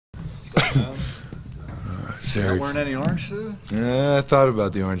Sacre. Not wearing any orange today? Yeah, I thought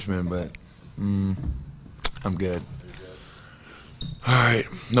about the orange man, but I'm good. All right,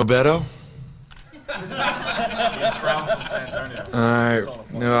 no Beto? He's from San Antonio. All right,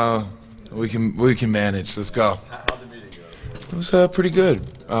 no, we can manage. Let's go. How'd the meeting go? It was pretty good.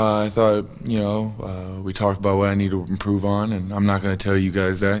 I thought, we talked about what I need to improve on, and I'm not going to tell you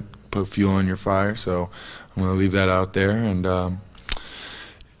guys that. Put fuel on your fire, so I'm going to leave that out there. And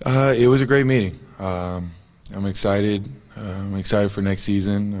it was a great meeting. I'm excited. I'm excited for next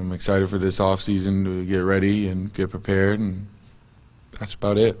season. I'm excited for this off season to get ready and get prepared, and that's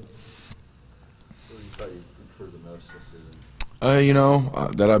about it. What do you thought you improved the most this season?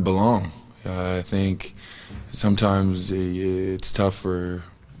 That I belong. I think sometimes it's tough for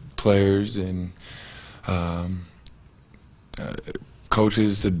players and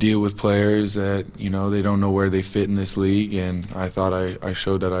coaches to deal with players that they don't know where they fit in this league, and I thought I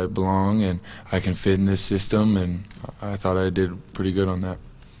showed that I belong and I can fit in this system, and I thought I did pretty good on that.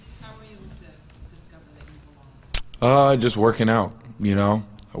 How were you able to discover that you belong? Just working out,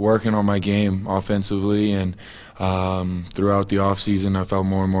 working on my game offensively, and throughout the off season I felt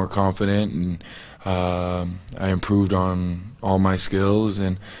more and more confident, and I improved on all my skills,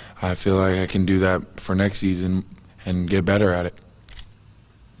 and I feel like I can do that for next season and get better at it.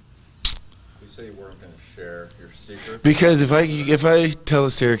 You say you weren't going to share your secret? Because if I tell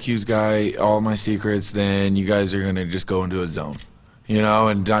a Syracuse guy all my secrets, then you guys are gonna just go into a zone,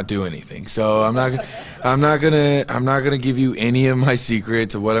 and not do anything. So I'm not gonna give you any of my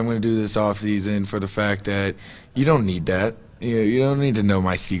secrets of what I'm gonna do this off season, for the fact that you don't need that. You don't need to know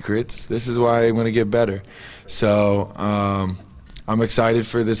my secrets. This is why I'm gonna get better. So I'm excited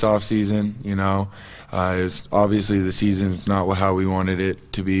for this off season. It's obviously the season is not how we wanted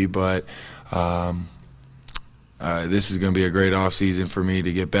it to be, but this is going to be a great off season for me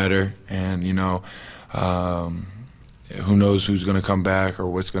to get better. And who knows who's going to come back or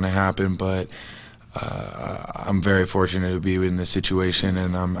what's going to happen, but I'm very fortunate to be in this situation,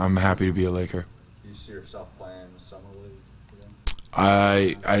 and I'm happy to be a Laker. Do you see yourself playing the summer league again?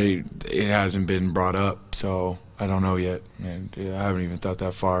 It hasn't been brought up, so I don't know yet, and I haven't even thought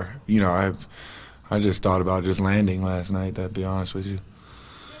that far. I just thought about just landing last night, to be honest with you.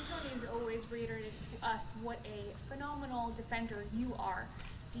 Antonio's always reiterated to us what a phenomenal defender you are.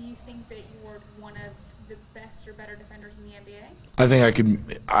 Do you think that you're one of the best or better defenders in the NBA? I think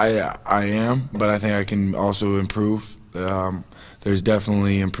I am, but I think I can also improve. There's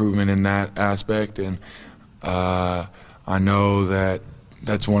definitely improvement in that aspect, and I know that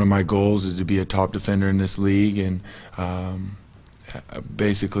that's one of my goals, is to be a top defender in this league, and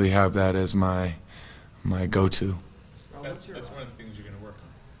basically have that as my go-to. That's one of the things you're going to work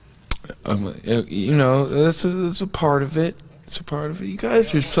on. That's a part of it. It's a part of it. You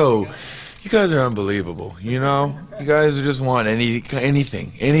guys are unbelievable. You guys just want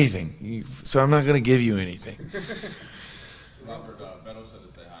anything. So I'm not going to give you anything. Robert, Beto said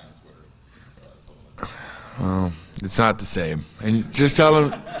to say hi on Twitter. Well, it's not the same. And just tell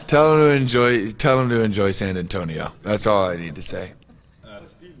him to enjoy San Antonio. That's all I need to say.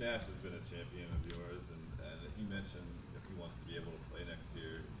 Steve Nash has been a champion of yours, and he mentioned if he wants to be able to play next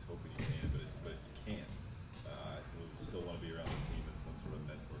year, he's hoping he can, but he can't. He'll still want to be around the team in some sort of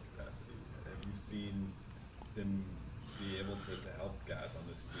mentor capacity. Have you seen him be able to help guys on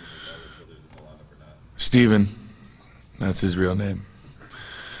this team, regardless whether he's in the lineup or not? Steven, that's his real name.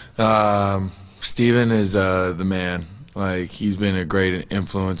 Steven is the man. He's been a great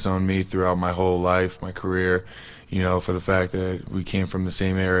influence on me throughout my whole life, my career, for the fact that we came from the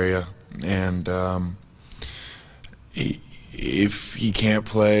same area. And if he can't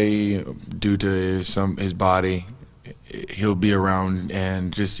play due to his body, he'll be around,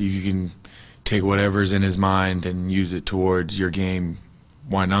 and just if you can take whatever's in his mind and use it towards your game,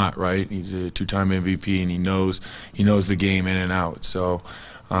 why not, right? He's a two-time MVP, and he knows the game in and out. So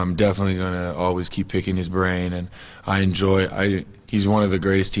I'm definitely going to always keep picking his brain, and he's one of the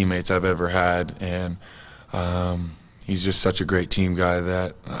greatest teammates I've ever had, and he's just such a great team guy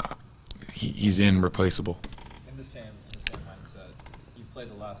that he's irreplaceable. In the same mindset, you played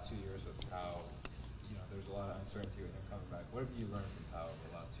the last 2 years with Powell. There's a lot of uncertainty with him coming back. What have you learned from Powell over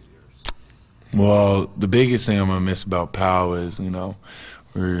the last 2 years? Well, the biggest thing I'm going to miss about Powell is,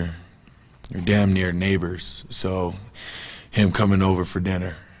 we're damn near neighbors, so him coming over for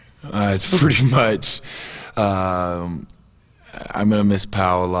dinner, it's pretty much, I'm going to miss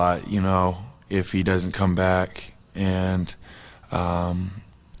Powell a lot, if he doesn't come back, and I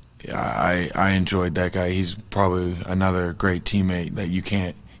enjoyed that guy. He's probably another great teammate that you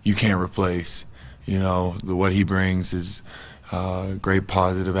can't replace. What he brings is great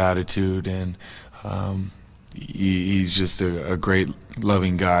positive attitude, and he's just a great,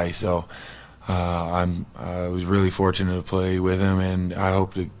 loving guy. So I was really fortunate to play with him, and I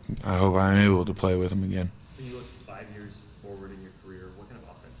hope I'm able to play with him again. When you look 5 years forward in your career, what kind of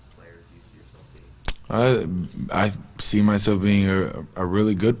offensive player do you see yourself being? I see myself being a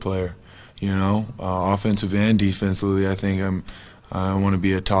really good player, offensive and defensively. I think I want to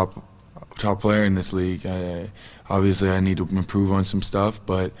be a top player in this league. Obviously, I need to improve on some stuff,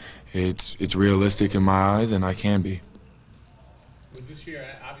 but it's realistic in my eyes, and I can be. Was this year,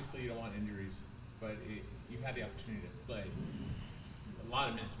 obviously you don't want injuries, but you had the opportunity to play a lot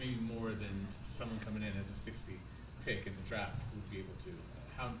of minutes, maybe more than someone coming in as a 60 pick in the draft would be able to.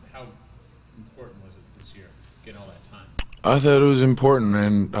 How important was it this year, getting all that time? I thought it was important,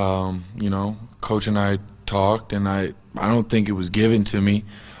 and Coach and I talked, and I don't think it was given to me.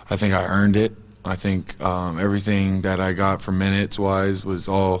 I think I earned it. I think everything that I got for minutes-wise was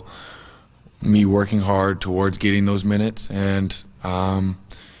all me working hard towards getting those minutes, and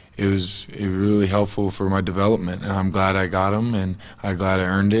it was really helpful for my development. And I'm glad I got them, and I'm glad I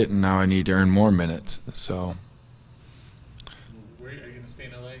earned it, and now I need to earn more minutes. So. Where are you going to stay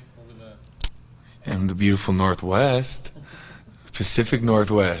in LA over the? In the beautiful Northwest. Pacific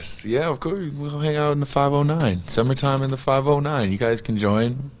Northwest. Yeah, of course. We'll hang out in the 509. Summertime in the 509. You guys can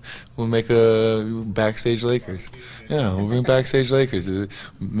join. We'll make a Backstage Lakers. Yeah, we'll bring Backstage Lakers.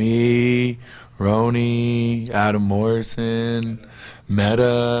 Me, Roni, Adam Morrison,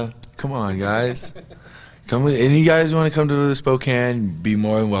 Meta. Come on, guys. Come. And you guys want to come to Spokane, be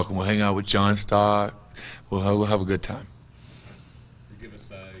more than welcome. We'll hang out with John Stock. We'll have a good time. Give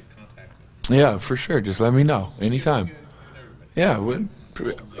us contact. Yeah, for sure. Just let me know anytime. Yeah,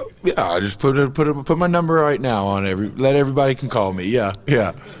 I just put my number right now on let everybody can call me. Yeah. Be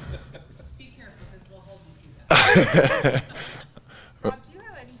careful, because we'll hold you to that. Rob, do you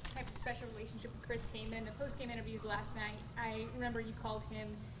have any type of special relationship with Chris Kaman? The post-game interviews last night, I remember you called him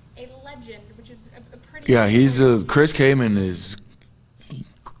a legend, which is a pretty... Yeah, Chris Kaman is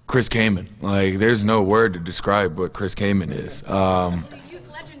Chris Kaman. Like, there's no word to describe what Chris Kaman is.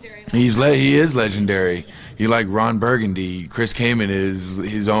 He is legendary. You like Ron Burgundy. Chris Kaman is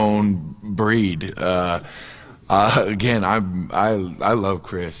his own breed. Again, I love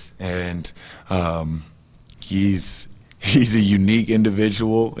Chris, and he's a unique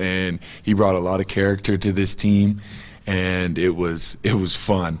individual, and he brought a lot of character to this team, and it was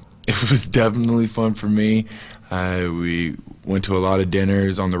fun. It was definitely fun for me. We went to a lot of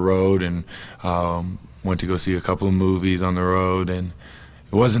dinners on the road, and went to go see a couple of movies on the road, and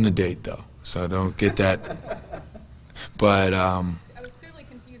it wasn't a date, though, so I don't get that. But I was clearly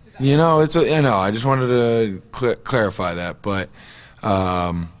confused about I just wanted to clarify that. But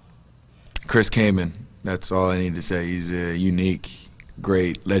Chris Kaman, that's all I need to say. He's a unique,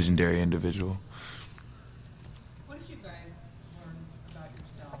 great, legendary individual. What did you guys learn about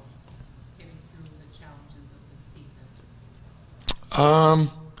yourselves getting through the challenges of this season?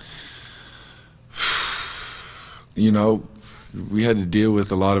 We had to deal with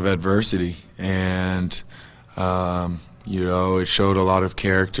a lot of adversity, and it showed a lot of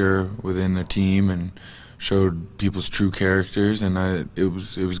character within the team and showed people's true characters, and it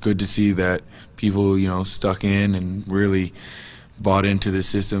was good to see that people stuck in and really bought into the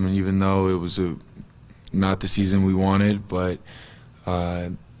system. And even though it was not the season we wanted, but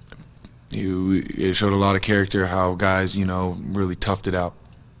it showed a lot of character, how guys really toughed it out.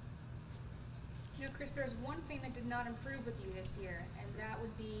 Chris, there's one thing that did not improve with you this year, and that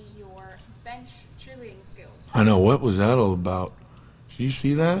would be your bench cheerleading skills. I know. What was that all about? Did you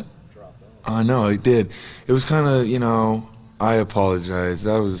see that? I know, I did. It was kind of, I apologize.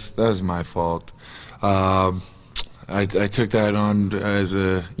 That was my fault. I took that on as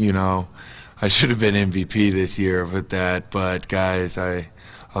I should have been MVP this year with that, but guys,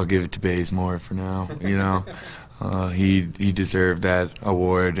 I'll give it to Bazemore for now. He deserved that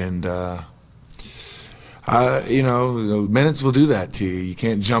award, and minutes will do that to you. You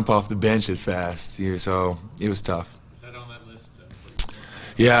can't jump off the bench as fast, so it was tough. Is that on that list?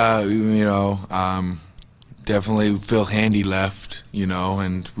 Yeah, definitely Phil Handy left,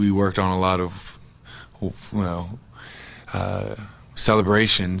 and we worked on a lot of,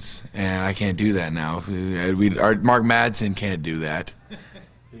 celebrations, and I can't do that now. Mark Madsen can't do that.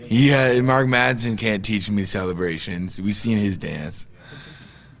 Yeah, Mark Madsen can't teach me celebrations. We've seen his dance.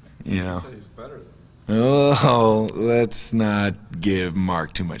 He's better than Oh, let's not give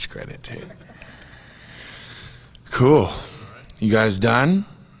Mark too much credit here. Cool. You guys done?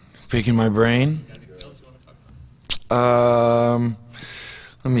 Picking my brain? Anything else you want to talk about?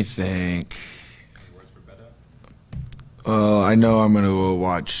 Let me think. I know I'm gonna go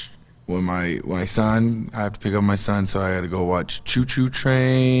watch when my son. I have to pick up my son, so I got to go watch Choo Choo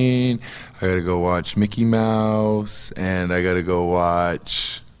Train. I got to go watch Mickey Mouse, and I got to go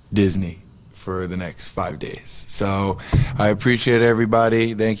watch Disney for the next 5 days. So I appreciate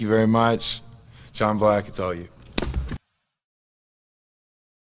everybody. Thank you very much. John Black, it's all you.